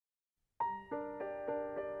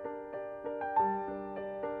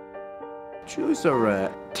Jews are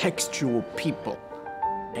a textual people.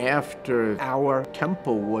 After our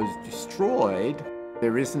temple was destroyed,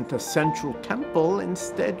 there isn't a central temple.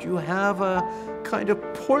 Instead, you have a kind of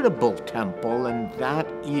portable temple, and that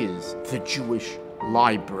is the Jewish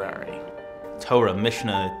library. Torah,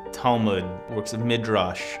 Mishnah, Talmud, works of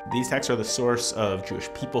Midrash. These texts are the source of Jewish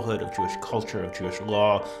peoplehood, of Jewish culture, of Jewish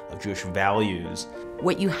law, of Jewish values.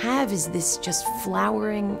 What you have is this just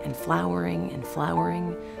flowering and flowering and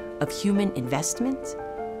flowering of human investment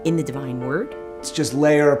in the divine word. It's just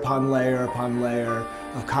layer upon layer upon layer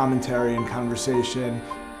of commentary and conversation.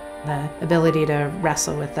 The ability to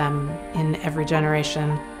wrestle with them in every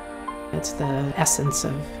generation. It's the essence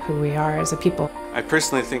of who we are as a people. I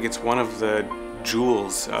personally think it's one of the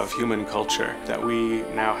jewels of human culture that we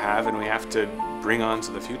now have and we have to bring on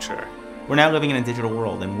to the future. We're now living in a digital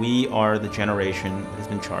world, and we are the generation that has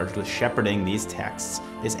been charged with shepherding these texts,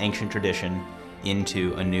 this ancient tradition,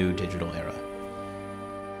 into a new digital era.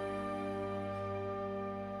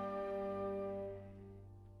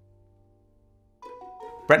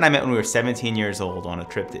 Brett and I met when we were 17 years old on a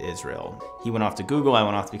trip to Israel. He went off to Google, I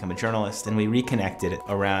went off to become a journalist, and we reconnected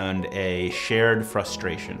around a shared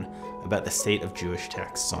frustration about the state of Jewish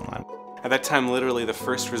texts online. At that time, literally the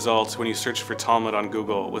first result when you searched for Talmud on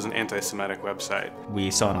Google was an anti-Semitic website. We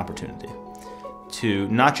saw an opportunity to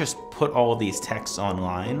not just put all of these texts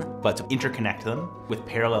online, but to interconnect them with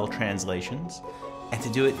parallel translations, and to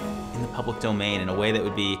do it in the public domain in a way that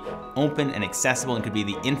would be open and accessible and could be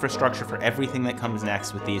the infrastructure for everything that comes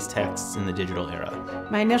next with these texts in the digital era.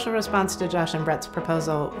 My initial response to Josh and Brett's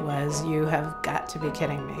proposal was, "You have got to be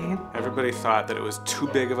kidding me." Everybody thought that it was too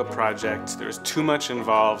big of a project, there was too much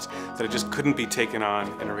involved, that it just couldn't be taken on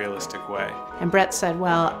in a realistic way. And Brett said,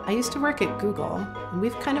 "Well, I used to work at Google, and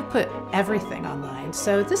we've kind of put everything online,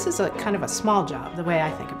 so this is a kind of a small job, the way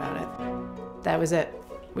I think about it." That was it.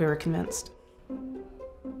 We were convinced.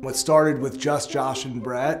 What started with just Josh and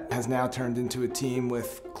Brett has now turned into a team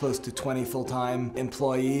with close to 20 full-time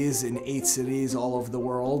employees in 8 cities all over the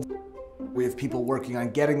world. We have people working on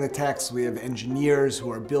getting the text. We have engineers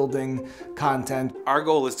who are building content. Our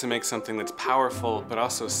goal is to make something that's powerful, but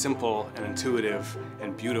also simple and intuitive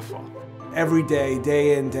and beautiful. Every day,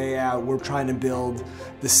 day in, day out, we're trying to build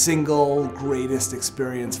the single greatest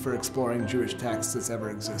experience for exploring Jewish texts that's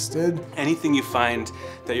ever existed. Anything you find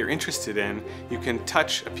that you're interested in, you can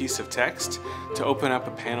touch a piece of text to open up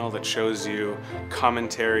a panel that shows you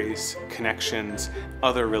commentaries, connections,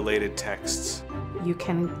 other related texts. You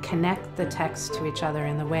can connect the texts to each other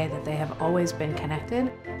in the way that they have always been connected,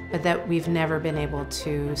 but that we've never been able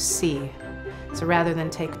to see. So rather than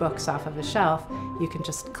take books off of a shelf, you can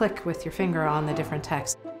just click with your finger on the different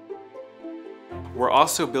texts. We're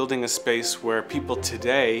also building a space where people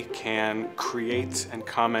today can create and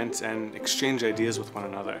comment and exchange ideas with one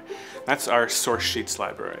another. That's our source sheets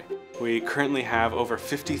library. We currently have over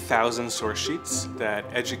 50,000 source sheets that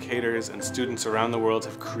educators and students around the world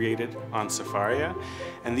have created on Sefaria.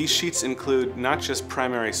 And these sheets include not just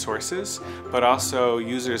primary sources, but also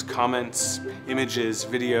users' comments, images,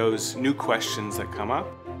 videos, new questions that come up.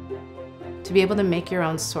 To be able to make your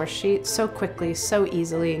own source sheet so quickly, so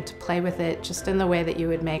easily, and to play with it just in the way that you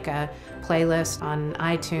would make a playlist on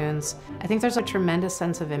iTunes, I think there's a tremendous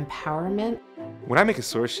sense of empowerment. When I make a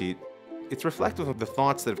source sheet, it's reflective of the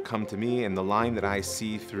thoughts that have come to me and the line that I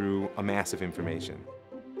see through a mass of information.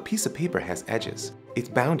 A piece of paper has edges. It's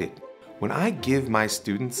bounded. When I give my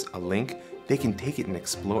students a link, they can take it and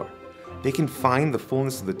explore. They can find the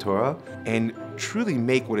fullness of the Torah and truly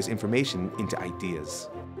make what is information into ideas.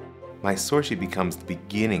 My source sheet becomes the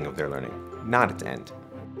beginning of their learning, not its end.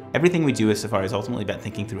 Everything we do at Sefaria is ultimately about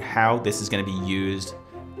thinking through how this is going to be used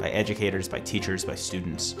by educators, by teachers, by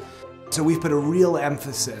students. So we've put a real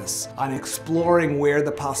emphasis on exploring where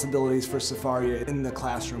the possibilities for Sefaria in the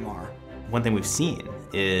classroom are. One thing we've seen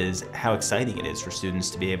is how exciting it is for students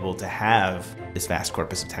to be able to have this vast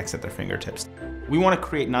corpus of text at their fingertips. We want to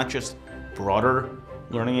create not just broader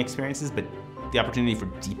learning experiences, but the opportunity for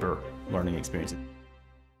deeper learning experiences.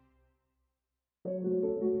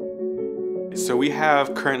 So we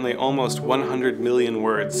have currently almost 100 million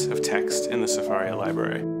words of text in the Sefaria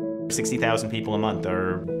library. 60,000 people a month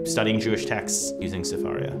are studying Jewish texts using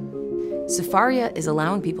Sefaria. Sefaria is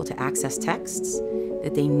allowing people to access texts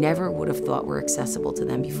that they never would have thought were accessible to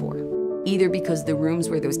them before. Either because the rooms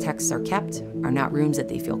where those texts are kept are not rooms that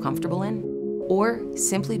they feel comfortable in, or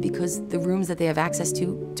simply because the rooms that they have access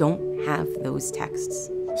to don't have those texts.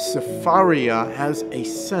 Sefaria has a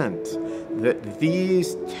sense that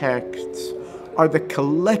these texts are the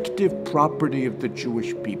collective property of the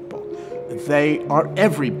Jewish people. They are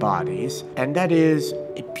everybody's, and that is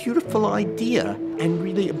a beautiful idea and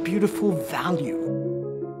really a beautiful value.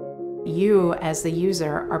 You, as the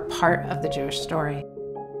user, are part of the Jewish story.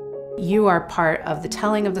 You are part of the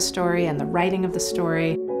telling of the story and the writing of the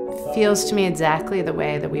story. It feels to me exactly the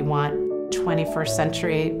way that we want 21st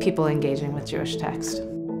century people engaging with Jewish text.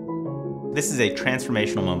 This is a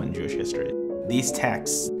transformational moment in Jewish history. These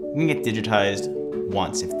texts can get digitized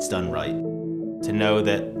once if it's done right. To know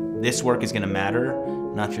that this work is going to matter,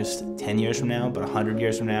 not just 10 years from now, but 100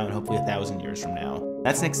 years from now, and hopefully 1,000 years from now.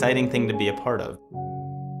 That's an exciting thing to be a part of.